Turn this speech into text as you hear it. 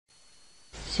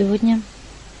Сегодня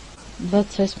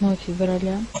 28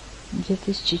 февраля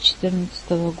 2014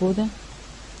 года.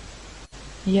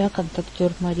 Я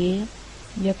контактер Морея.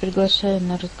 Я приглашаю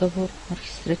на разговор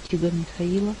Архистратига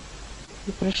Михаила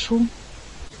и прошу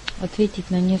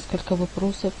ответить на несколько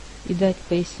вопросов и дать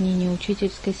пояснение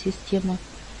учительской системы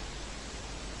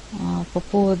по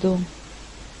поводу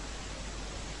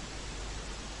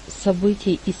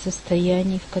событий и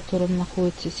состояний, в котором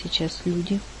находятся сейчас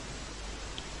люди,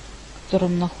 в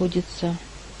котором находится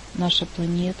наша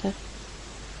планета.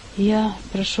 Я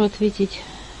прошу ответить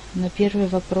на первый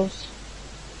вопрос.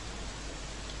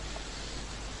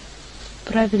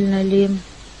 Правильно ли,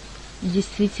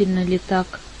 действительно ли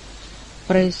так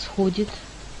происходит,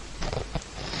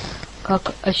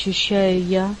 как ощущаю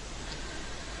я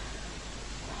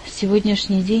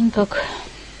сегодняшний день, как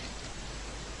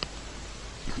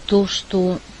то,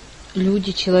 что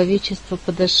люди, человечество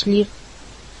подошли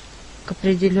к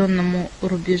определенному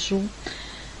рубежу,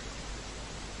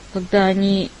 когда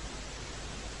они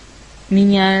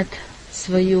меняют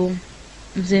свое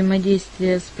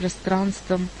взаимодействие с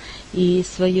пространством и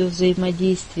свое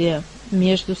взаимодействие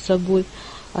между собой,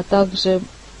 а также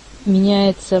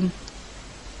меняется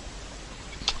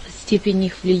степень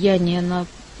их влияния на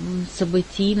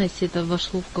событийность, это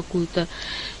вошло в какую-то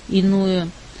иное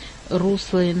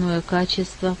русло, иное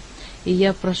качество. И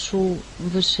я прошу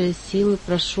высшие силы,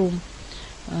 прошу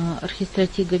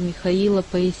Архистратига Михаила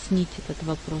пояснить этот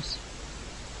вопрос.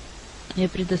 Я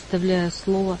предоставляю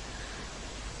слово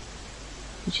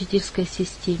учительской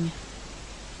системе.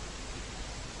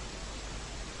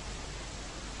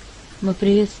 Мы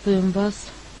приветствуем вас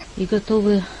и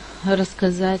готовы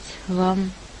рассказать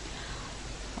вам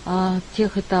о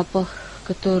тех этапах,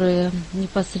 которые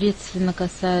непосредственно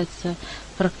касаются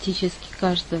практически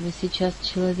каждого сейчас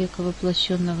человека,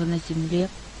 воплощенного на Земле.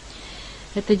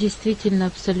 Это действительно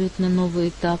абсолютно новый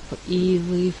этап, и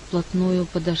вы вплотную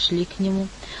подошли к нему,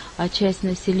 а часть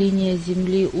населения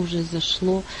Земли уже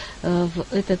зашло в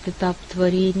этот этап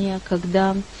творения,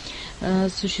 когда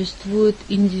существует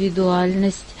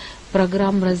индивидуальность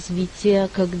программ развития,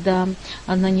 когда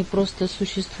она не просто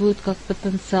существует как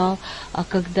потенциал, а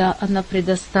когда она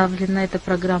предоставлена, эта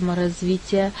программа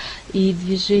развития и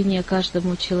движения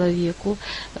каждому человеку,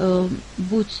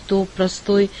 будь то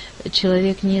простой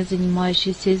человек, не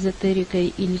занимающийся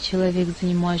эзотерикой, или человек,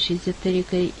 занимающийся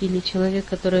эзотерикой, или человек,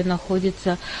 который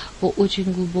находится по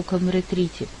очень глубоком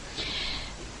ретрите.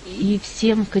 И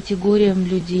всем категориям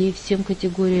людей, всем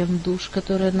категориям душ,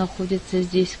 которые находятся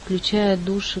здесь, включая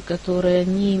души, которые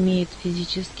не имеют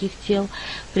физических тел,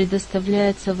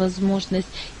 предоставляется возможность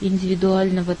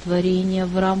индивидуального творения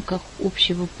в рамках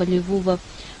общего полевого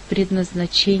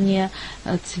предназначения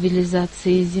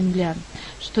цивилизации землян.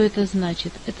 Что это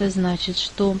значит? Это значит,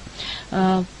 что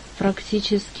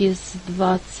практически с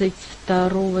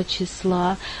 22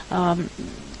 числа в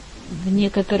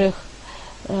некоторых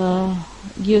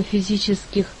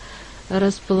геофизических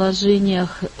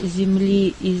расположениях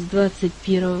Земли из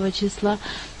 21 числа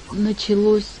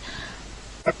началось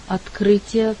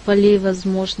открытие полей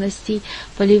возможностей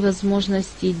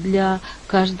для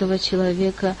каждого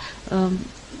человека,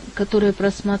 которые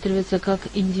просматриваются как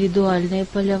индивидуальные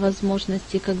поля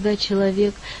возможностей, когда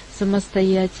человек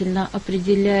самостоятельно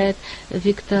определяет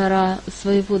вектора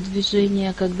своего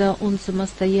движения, когда он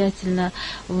самостоятельно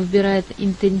выбирает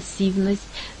интенсивность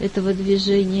этого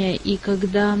движения, и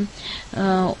когда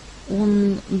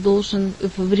он должен,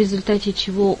 в результате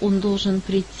чего он должен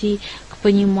прийти к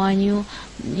пониманию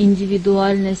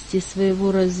индивидуальности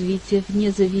своего развития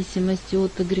вне зависимости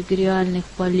от эгрегориальных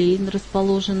полей,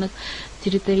 расположенных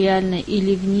территориально,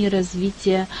 или вне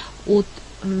развития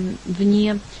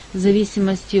вне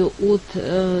зависимости от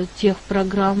тех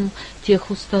программ, тех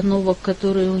установок,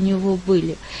 которые у него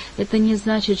были. Это не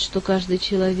значит, что каждый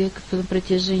человек на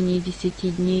протяжении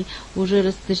 10 дней уже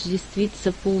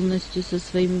растождествится полностью со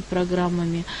своими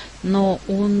программами, но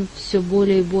он все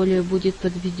более и более будет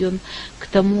подведен к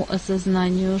тому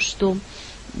осознанию, что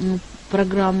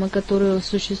программы, которые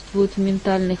существуют в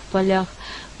ментальных полях,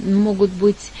 могут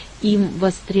быть им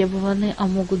востребованы, а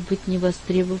могут быть не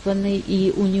востребованы,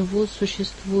 и у него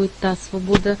существует та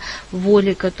свобода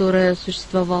воли, которая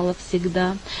существовала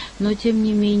всегда, но тем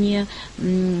не менее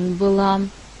была,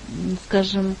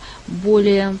 скажем,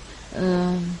 более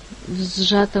в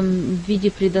сжатом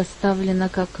виде предоставлено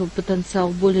как потенциал,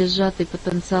 более сжатый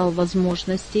потенциал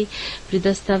возможностей,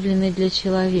 предоставленный для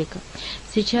человека.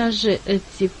 Сейчас же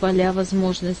эти поля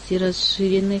возможностей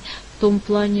расширены в том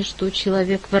плане, что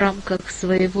человек в рамках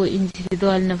своего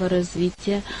индивидуального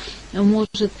развития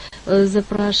может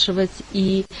запрашивать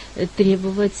и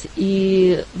требовать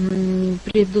и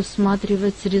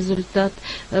предусматривать результат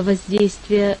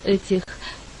воздействия этих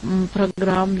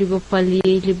программ, либо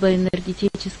полей, либо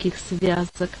энергетических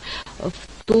связок в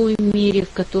той мере, в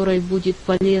которой будет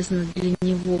полезно для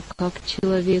него как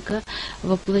человека,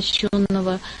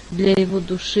 воплощенного, для его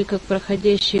души, как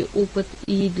проходящий опыт,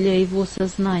 и для его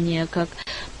сознания, как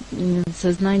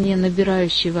сознание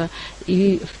набирающего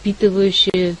и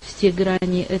впитывающее все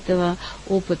грани этого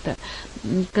опыта.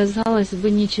 Казалось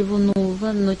бы, ничего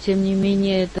нового, но тем не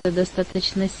менее это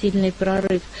достаточно сильный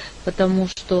прорыв, потому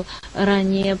что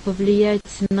ранее повлиять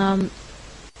на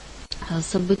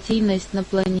событийность на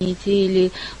планете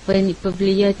или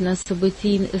повлиять на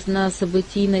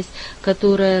событийность,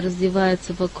 которая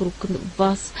развивается вокруг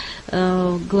вас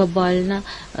глобально,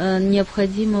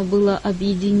 необходимо было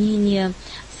объединение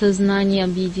сознания,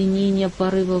 объединение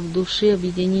порывов души,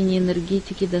 объединение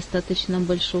энергетики достаточно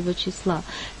большого числа.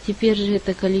 Теперь же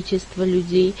это количество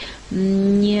людей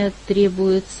не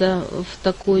требуется в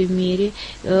такой мере,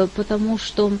 потому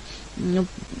что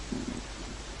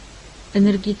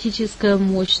энергетическая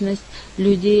мощность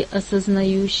людей,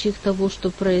 осознающих того, что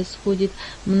происходит,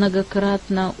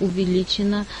 многократно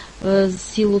увеличена в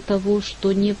силу того,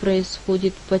 что не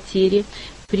происходит потери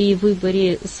при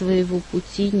выборе своего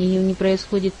пути, не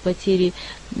происходит потери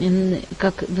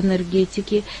как в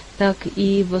энергетике, так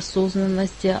и в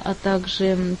осознанности, а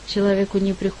также человеку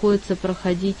не приходится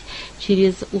проходить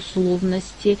через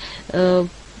условности,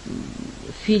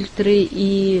 фильтры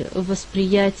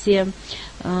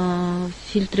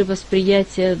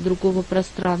восприятия другого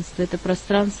пространства. Это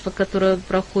пространство, которое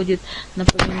проходит,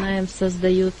 напоминаем,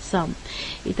 создает сам.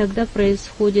 И тогда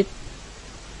происходит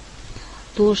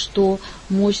то, что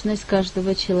мощность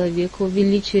каждого человека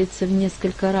увеличивается в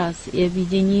несколько раз, и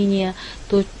объединение,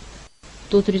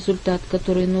 тот результат,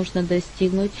 который нужно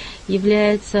достигнуть,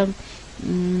 является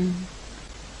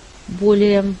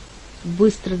более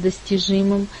быстро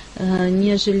достижимым,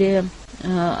 нежели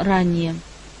ранее.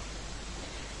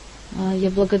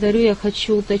 Я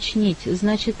хочу уточнить,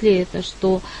 значит ли это,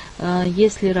 что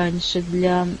если раньше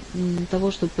для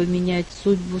того, чтобы поменять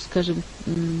судьбу, скажем,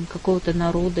 какого-то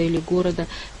народа или города,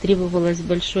 требовалось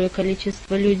большое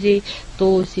количество людей,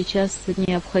 то сейчас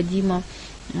необходимо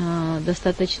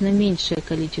достаточно меньшее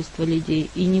количество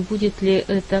людей? И не будет ли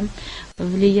это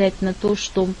влиять на то,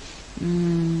 что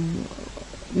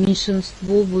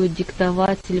меньшинство будет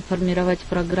диктовать или формировать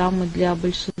программы для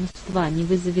большинства? Не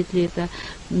вызовет ли это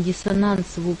диссонанс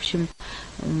в общем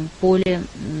поле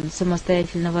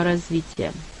самостоятельного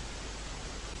развития?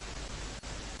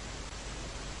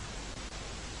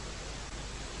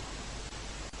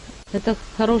 Это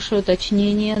хорошее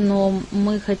уточнение, но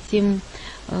мы хотим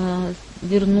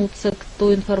вернуться к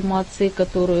той информации,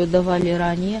 которую давали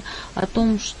ранее, о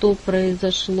том, что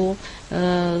произошло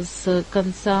с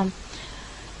конца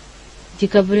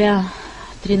декабря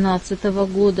 2013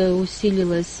 года,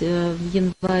 усилилось в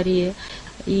январе.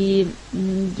 И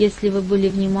если вы были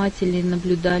внимательны,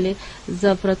 наблюдали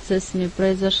за процессами,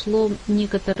 произошло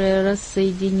некоторое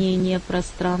рассоединение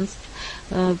пространств,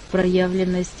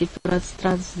 проявленности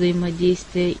пространств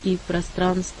взаимодействия и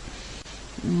пространств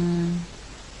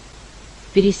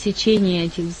пересечения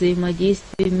этих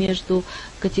взаимодействий между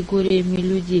категориями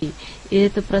людей. И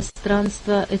эти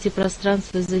пространства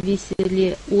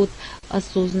зависели от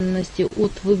осознанности,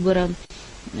 от выбора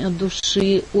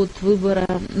души, от выбора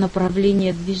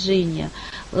направления движения.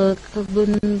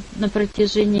 На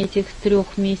протяжении этих 3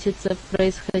 месяцев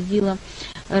происходило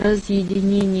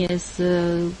разъединение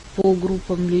по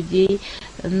группам людей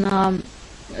на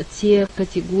те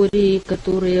категории,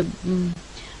 которые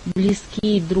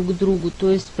близки друг к другу. То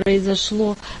есть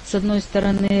произошло, с одной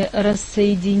стороны,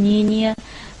 рассоединение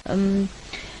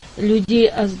людей,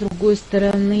 а с другой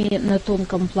стороны, на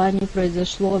тонком плане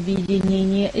произошло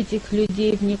объединение этих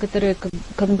людей в некоторые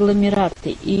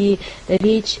конгломераты. И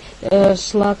речь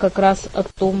шла как раз о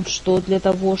том, что для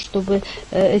того, чтобы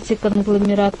эти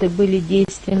конгломераты были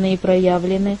действенны и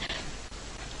проявлены,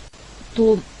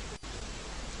 то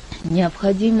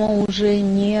необходимо уже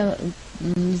не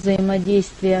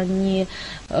взаимодействие, не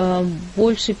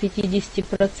больше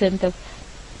 50%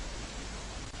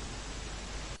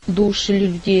 душ или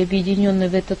людей,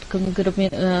 объединенных в этот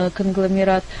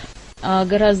конгломерат,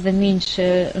 гораздо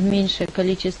меньшее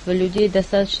количество людей,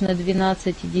 достаточно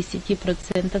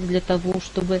 12-10% для того,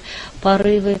 чтобы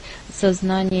порывы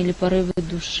сознания или порывы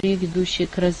души, ведущие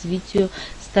к развитию,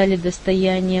 стали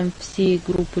достоянием всей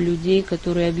группы людей,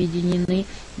 которые объединены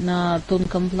на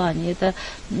тонком плане. Это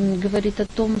говорит о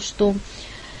том, что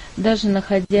даже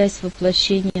находясь в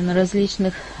воплощении на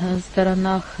различных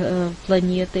сторонах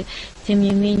планеты, тем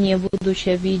не менее, будучи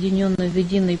объединенной в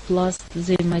единый пласт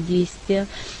взаимодействия,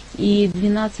 и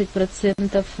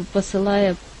 12%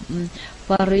 посылая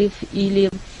порыв или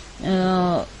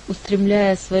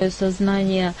устремляя свое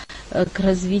сознание к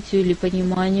развитию или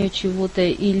пониманию чего-то,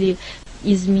 или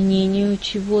изменению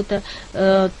чего-то,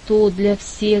 то для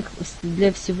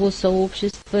всего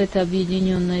сообщества эта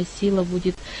объединенная сила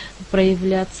будет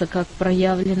проявляться как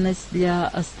проявленность для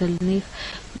остальных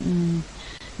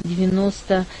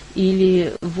 90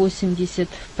 или 80%.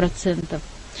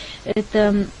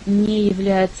 Это не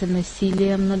является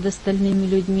насилием над остальными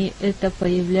людьми, это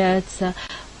появляется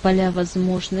поля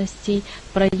возможностей,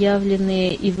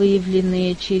 проявленные и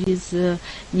выявленные через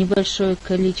небольшое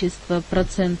количество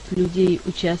процент людей,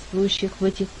 участвующих в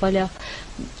этих полях.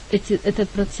 Этот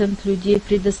процент людей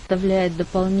предоставляет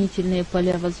дополнительные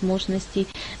поля возможностей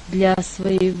для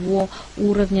своего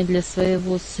уровня, для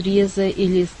своего среза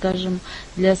или, скажем,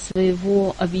 для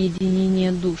своего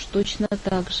объединения душ. Точно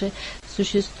так же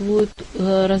существуют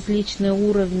различные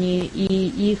уровни,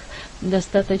 и их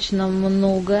достаточно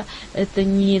много. Это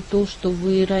не то, что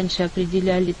вы раньше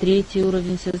определяли 3-й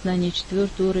уровень сознания,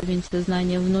 4-й уровень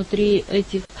сознания. Внутри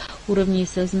этих уровней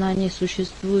сознания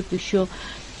существует еще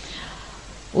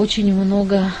очень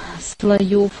много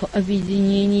слоев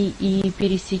объединений и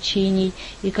пересечений.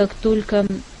 И как только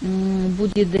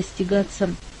будет достигаться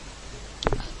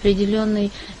определенный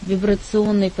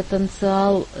вибрационный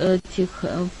потенциал этих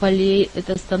полей,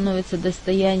 это становится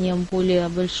достоянием более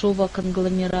большого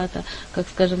конгломерата, как,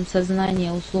 скажем,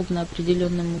 сознание условно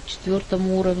определенному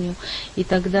 4-му уровню, и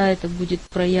тогда это будет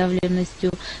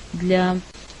проявленностью для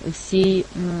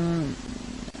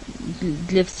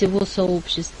всего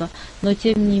сообщества. Но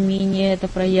тем не менее эта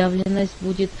проявленность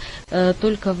будет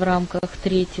только в рамках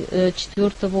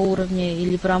 4-го уровня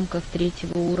или в рамках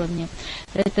 3-го уровня.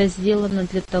 Это сделано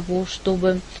для того,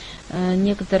 чтобы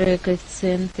некоторые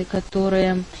коэффициенты,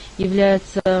 которые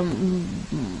являются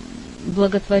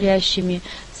благотворящими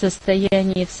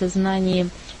состояние в сознании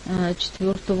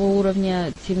 4-го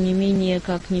уровня, тем не менее,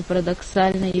 как ни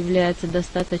парадоксально, являются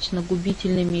достаточно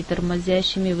губительными и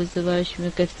тормозящими, вызывающими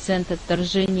коэффициент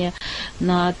отторжения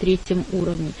на 3-м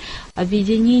уровне.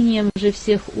 Объединением же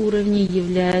всех уровней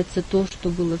является то, что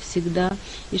было всегда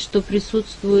и что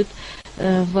присутствует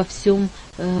во всем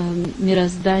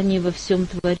мироздании, во всем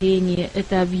творении.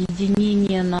 Это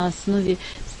объединение на основе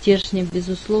стержня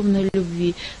безусловной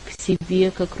любви к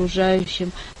себе, к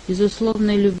окружающим,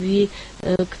 безусловной любви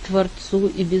к Творцу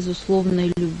и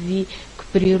безусловной любви к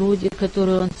природе,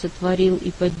 которую Он сотворил,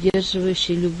 и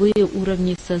поддерживающей любые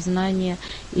уровни сознания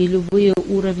и любые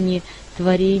уровни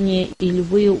творения и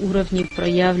любые уровни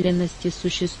проявленности,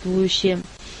 существующие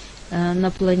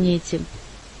на планете.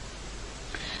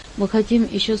 Мы хотим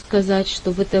еще сказать,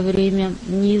 что в это время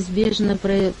неизбежно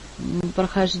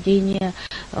прохождение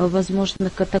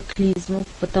возможных катаклизмов,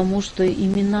 потому что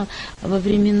именно во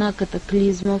времена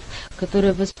катаклизмов,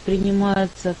 которые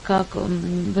воспринимаются как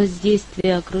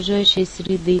воздействие окружающей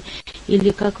среды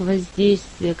или как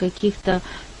воздействие каких-то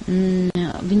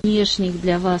внешних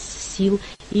для вас сил,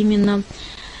 именно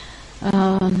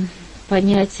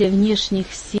понятие внешних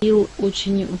сил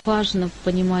очень важно в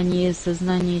понимании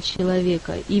сознания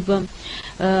человека, ибо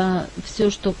все,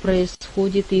 что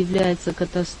происходит и является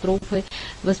катастрофой,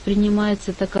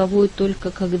 воспринимается таковой только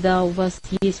когда у вас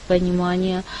есть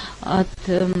понимание от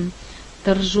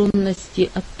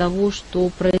отторженности от того, что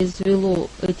произвело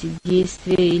эти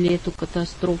действия или эту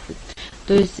катастрофу.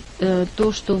 То есть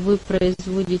то, что вы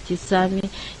производите сами,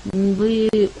 вы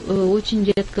очень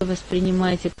редко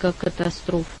воспринимаете как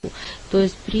катастрофу. То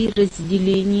есть при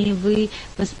разделении вы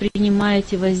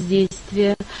воспринимаете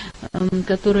воздействие,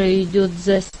 которое идет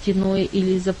за стеной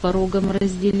или за порогом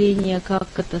разделения, как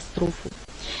катастрофу.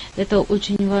 Это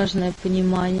очень важное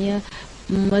понимание.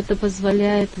 Это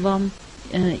позволяет вам,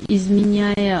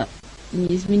 изменяя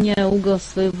угол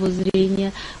своего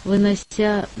зрения,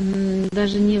 вынося,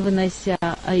 даже не вынося,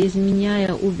 а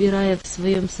изменяя, убирая в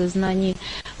своем сознании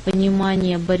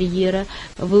понимание барьера,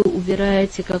 вы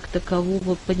убираете как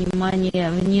такового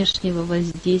понимание внешнего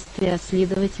воздействия, а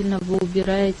следовательно, вы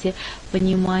убираете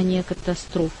понимание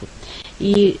катастрофы.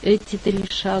 И эти 3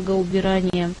 шага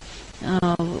убирания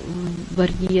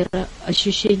барьера,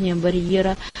 ощущение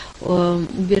барьера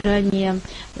убирание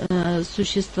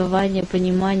существования,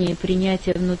 понимания,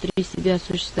 принятия внутри себя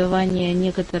существования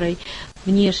некоторой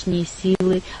внешней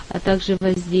силы, а также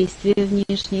воздействие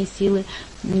внешней силы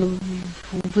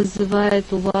вызывает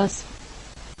у вас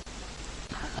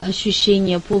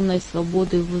ощущение полной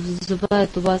свободы,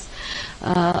 вызывает у вас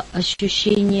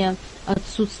ощущение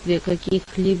отсутствия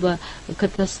каких-либо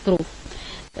катастроф.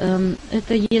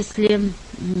 Это если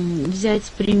взять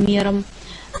примером,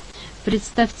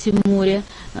 представьте море,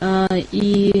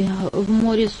 и в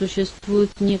море существует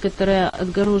некоторая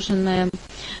отгороженная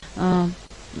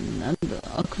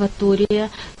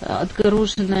акватория,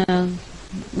 отгороженная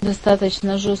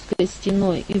достаточно жесткой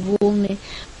стеной, и волны,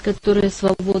 которые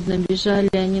свободно бежали,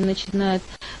 они начинают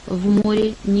в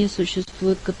море, не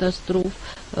существует катастроф,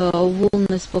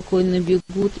 волны спокойно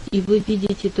бегут, и вы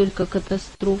видите только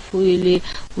катастрофу или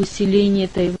усиление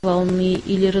этой волны,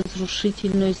 или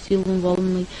разрушительную силу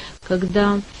волны,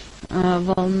 когда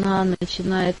волна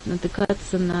начинает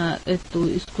натыкаться на эту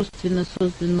искусственно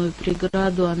созданную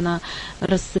преграду, она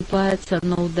рассыпается,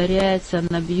 она ударяется,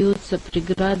 она бьется,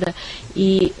 преграда,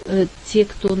 и те,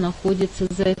 кто находится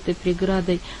за этой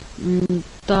преградой,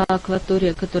 та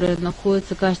акватория, которая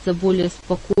находится, кажется более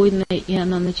спокойной, и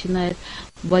она начинает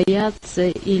бояться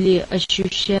или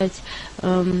ощущать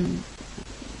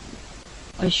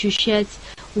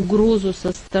угрозу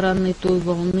со стороны той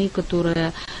волны,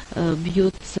 которая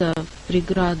бьется в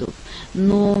преграду.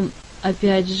 Но,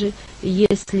 опять же,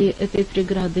 если этой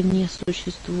преграды не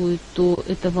существует, то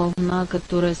эта волна,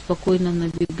 которая спокойно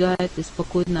набегает и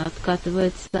спокойно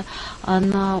откатывается,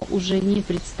 она уже не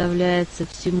представляется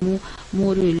всему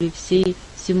морю или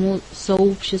всему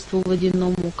сообществу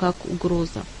водяному как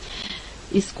угроза.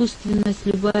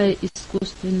 Любая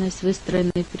искусственность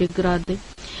выстроенной преграды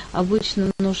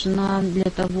обычно нужна для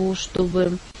того,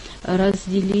 чтобы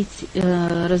разделить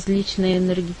различные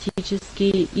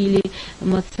энергетические или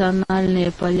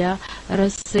эмоциональные поля,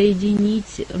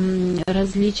 рассоединить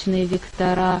различные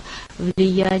вектора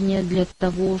влияния для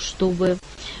того, чтобы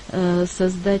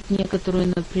создать некоторую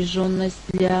напряженность,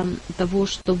 для того,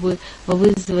 чтобы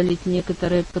вызволить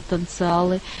некоторые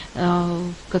потенциалы,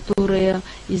 которые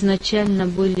изначально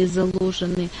были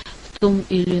заложены в том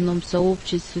или ином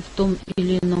сообществе, в том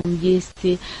или ином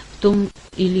действии, в том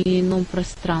или ином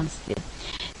пространстве.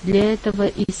 Для этого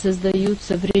и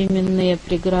создаются временные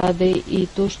преграды, и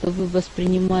то, что вы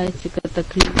воспринимаете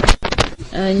катаклизм,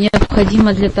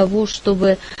 необходимо для того,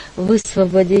 чтобы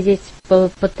высвободить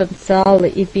потенциалы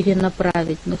и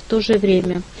перенаправить. Но в то же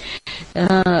время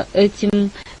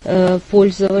этим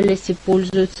пользовались и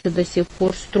пользуются до сих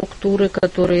пор структуры,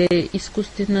 которые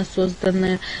искусственно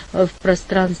созданы в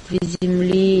пространстве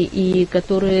Земли и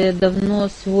которые давно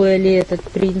освоили этот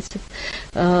принцип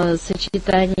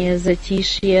сочетания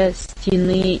затишья,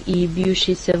 стены и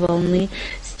бьющейся волны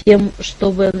с тем,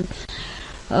 чтобы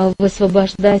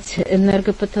высвобождать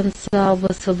энергопотенциал,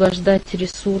 высвобождать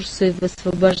ресурсы,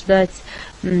 высвобождать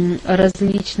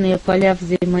различные поля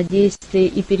взаимодействия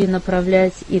и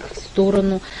перенаправлять их в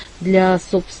сторону для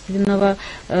собственного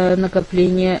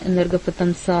накопления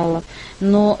энергопотенциала.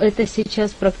 Но это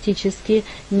сейчас практически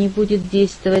не будет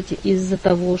действовать из-за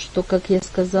того, что, как я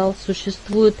сказал,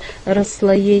 существует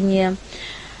расслоение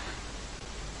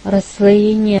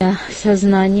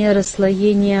сознания,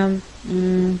 расслоение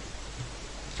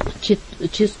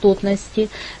частотности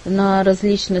на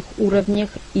различных уровнях,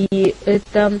 и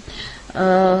это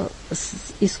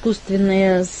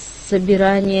искусственное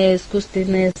собирание,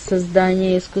 искусственные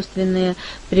создания, искусственные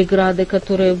преграды,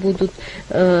 которые будут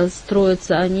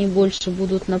строиться, они больше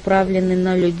будут направлены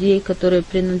на людей, которые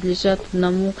принадлежат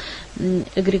одному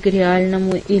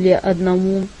эгрегориальному или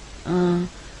одному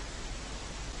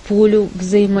полю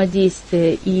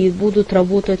взаимодействия и будут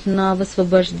работать на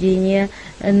высвобождение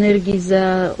энергий,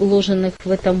 заложенных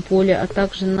в этом поле, а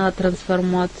также на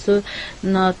трансформацию,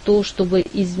 на то, чтобы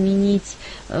изменить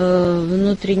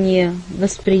внутреннее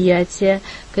восприятие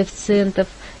коэффициентов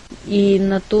и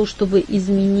на то, чтобы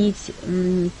изменить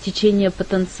течение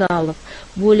потенциалов.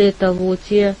 Более того,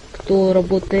 те, кто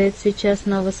работает сейчас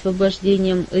над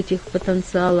освобождением этих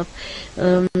потенциалов,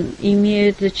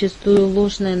 имеют зачастую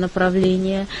ложное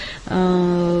направление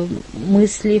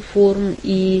мыслей, форм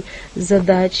и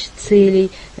задач, целей.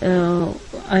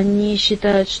 Они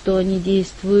считают, что они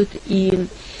действуют и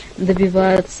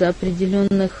добиваются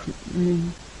определенных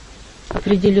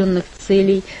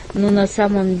целей, но на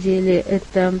самом деле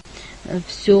это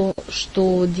все,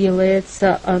 что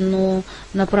делается, оно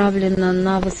направлено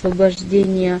на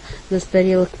высвобождение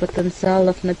застарелых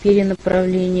потенциалов, на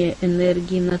перенаправление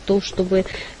энергии, на то, чтобы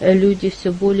люди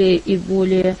все более и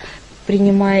более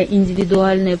принимая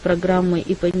индивидуальные программы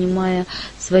и понимая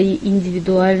свои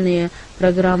индивидуальные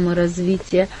программы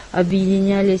развития,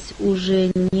 объединялись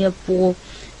уже не по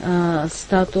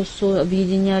статусу,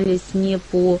 объединялись не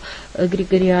по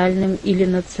эгрегориальным или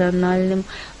национальным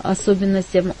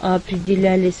особенностям, а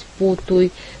определялись по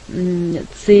той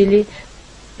цели,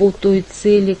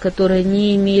 которая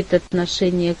не имеет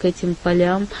отношения к этим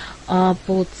полям, а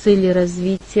по цели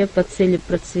развития, по цели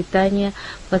процветания,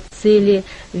 по цели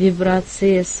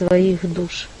вибрации своих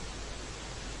душ.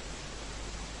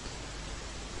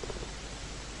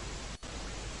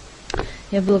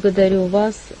 Я благодарю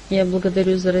вас, я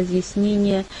благодарю за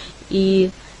разъяснение,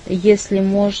 и если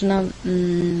можно,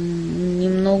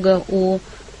 немного о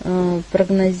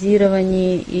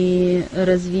прогнозировании и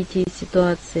развитии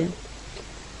ситуации.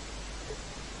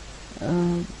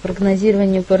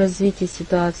 Прогнозированию по развитию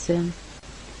ситуации.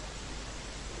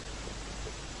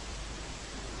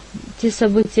 Те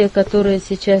события, которые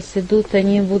сейчас идут,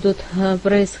 они будут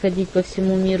происходить по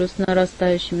всему миру с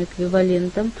нарастающим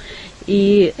эквивалентом,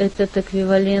 и этот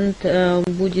эквивалент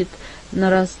будет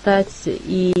нарастать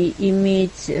и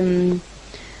иметь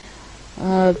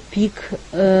пик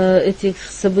этих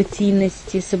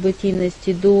событийности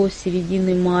до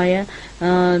середины мая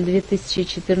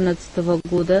 2014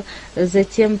 года.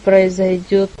 Затем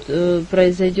произойдет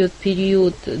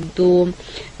период до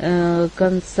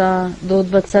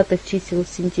 20-х чисел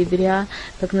сентября,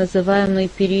 так называемый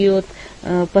период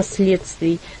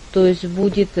последствий. То есть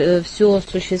будет все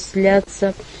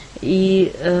осуществляться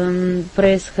и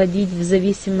происходить в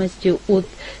зависимости от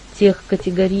тех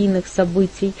категорийных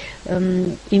событий,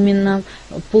 именно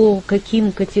по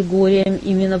каким категориям,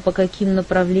 именно по каким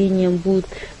направлениям будут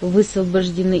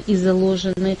высвобождены и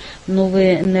заложены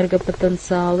новые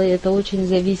энергопотенциалы. Это очень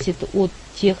зависит от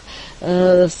тех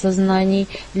сознаний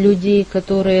людей,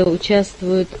 которые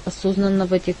участвуют осознанно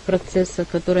в этих процессах,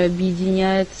 которые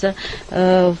объединяются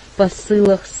в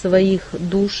посылах своих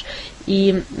душ,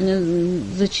 и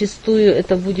зачастую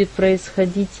это будет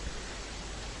происходить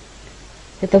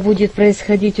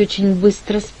очень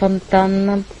быстро,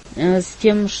 спонтанно, с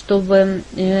тем, чтобы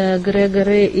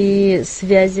эгрегоры и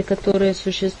связи, которые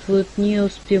существуют, не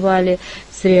успевали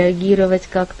среагировать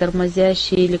как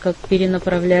тормозящие или как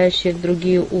перенаправляющие в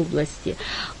другие области.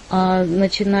 А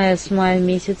начиная с мая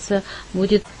месяца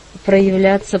будет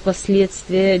проявляться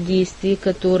последствия действий,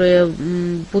 которые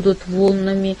будут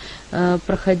волнами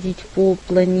проходить по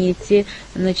планете,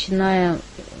 начиная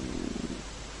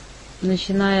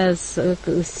с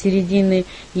середины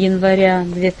января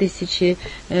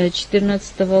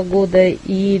 2014 года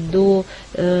и до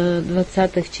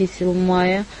 20-х чисел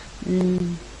мая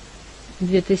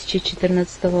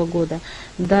 2014 года.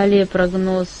 Далее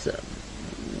прогноз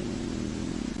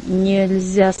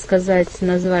нельзя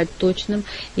назвать точным,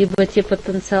 ибо те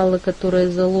потенциалы, которые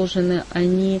заложены,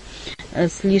 они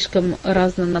слишком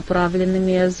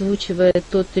разнонаправленными. Озвучивая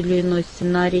тот или иной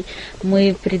сценарий,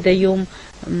 мы придаем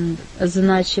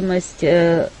значимость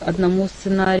одному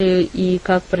сценарию, и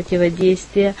как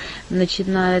противодействие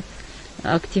начинает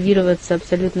активироваться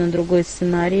абсолютно другой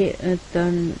сценарий.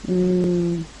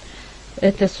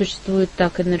 Это существует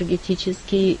так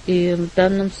энергетически, и в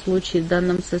данном случае, в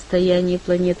данном состоянии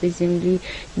планеты Земли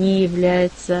не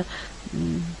является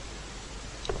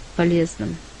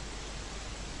полезным.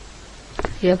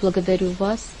 Я благодарю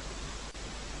вас.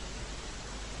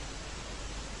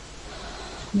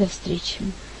 До встречи.